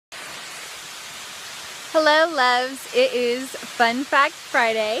Hello loves, it is Fun Fact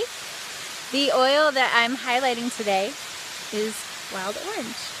Friday. The oil that I'm highlighting today is wild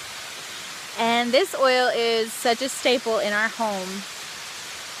orange. And this oil is such a staple in our home.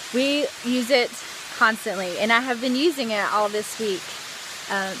 We use it constantly and I have been using it all this week.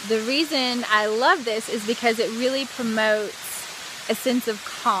 The reason I love this is because it really promotes a sense of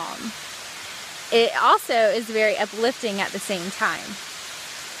calm. It also is very uplifting at the same time.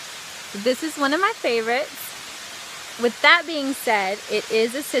 This is one of my favorites. With that being said, it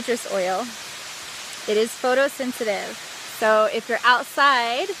is a citrus oil. It is photosensitive. So if you're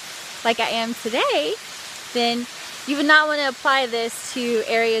outside, like I am today, then you would not want to apply this to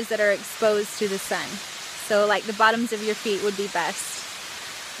areas that are exposed to the sun. So like the bottoms of your feet would be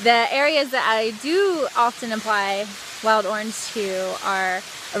best. The areas that I do often apply wild orange to are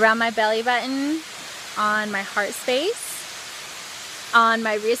around my belly button, on my heart space, on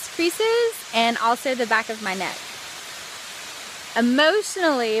my wrist creases, and also the back of my neck.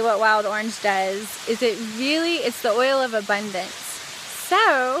 Emotionally, what wild orange does is it's the oil of abundance.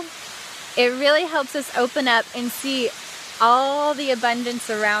 So it really helps us open up and see all the abundance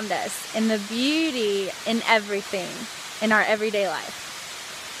around us and the beauty in everything in our everyday life.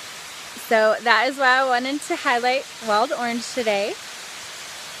 So that is why I wanted to highlight wild orange today.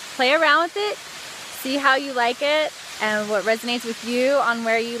 Play around with it, see how you like it and what resonates with you on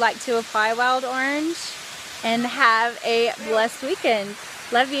where you like to apply wild orange, and have a blessed weekend.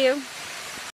 Love you.